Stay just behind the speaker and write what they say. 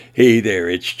Hey there,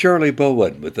 it's Charlie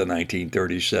Bowen with the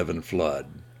 1937 flood.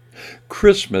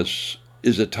 Christmas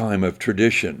is a time of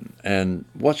tradition, and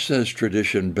what says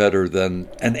tradition better than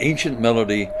an ancient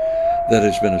melody that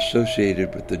has been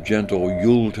associated with the gentle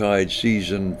Yuletide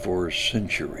season for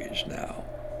centuries now?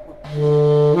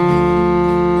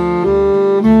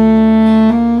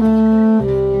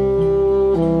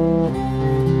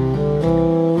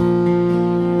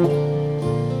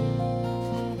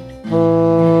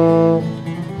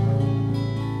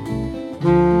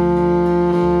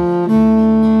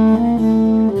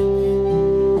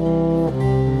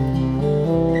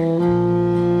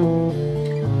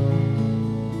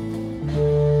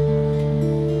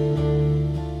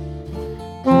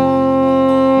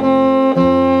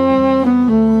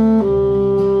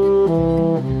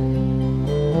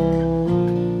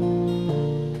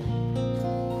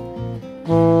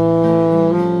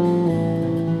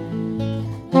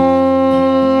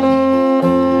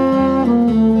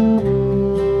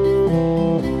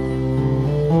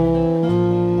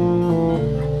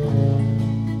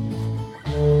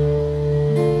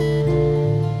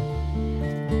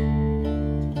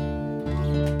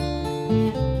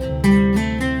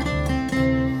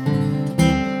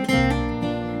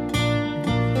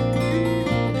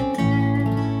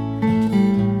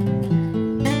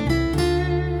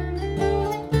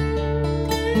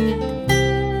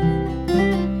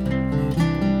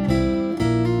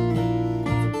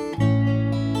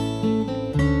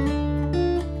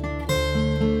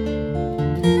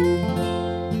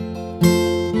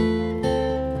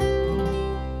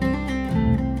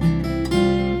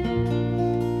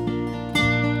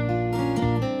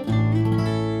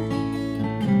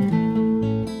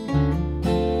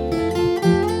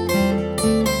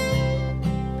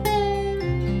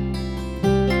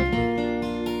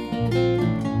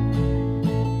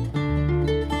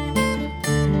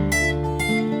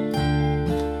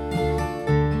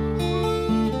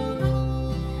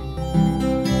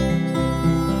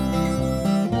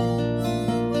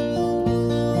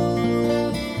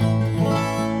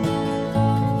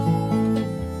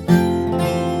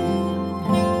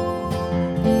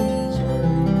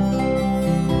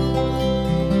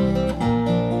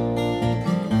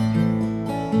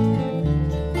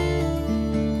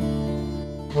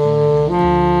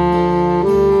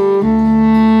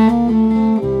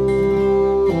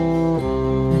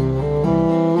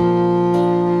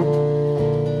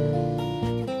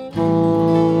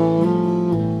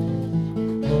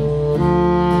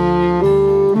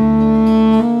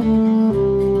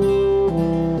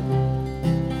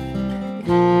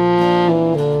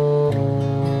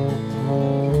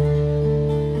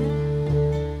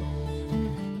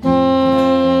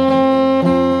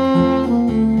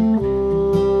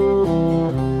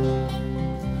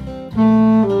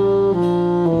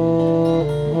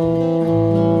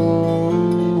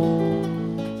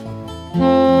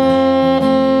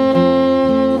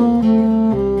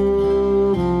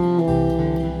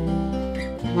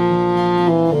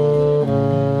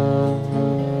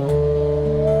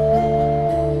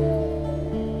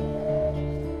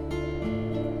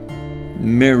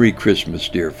 Merry Christmas,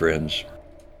 dear friends.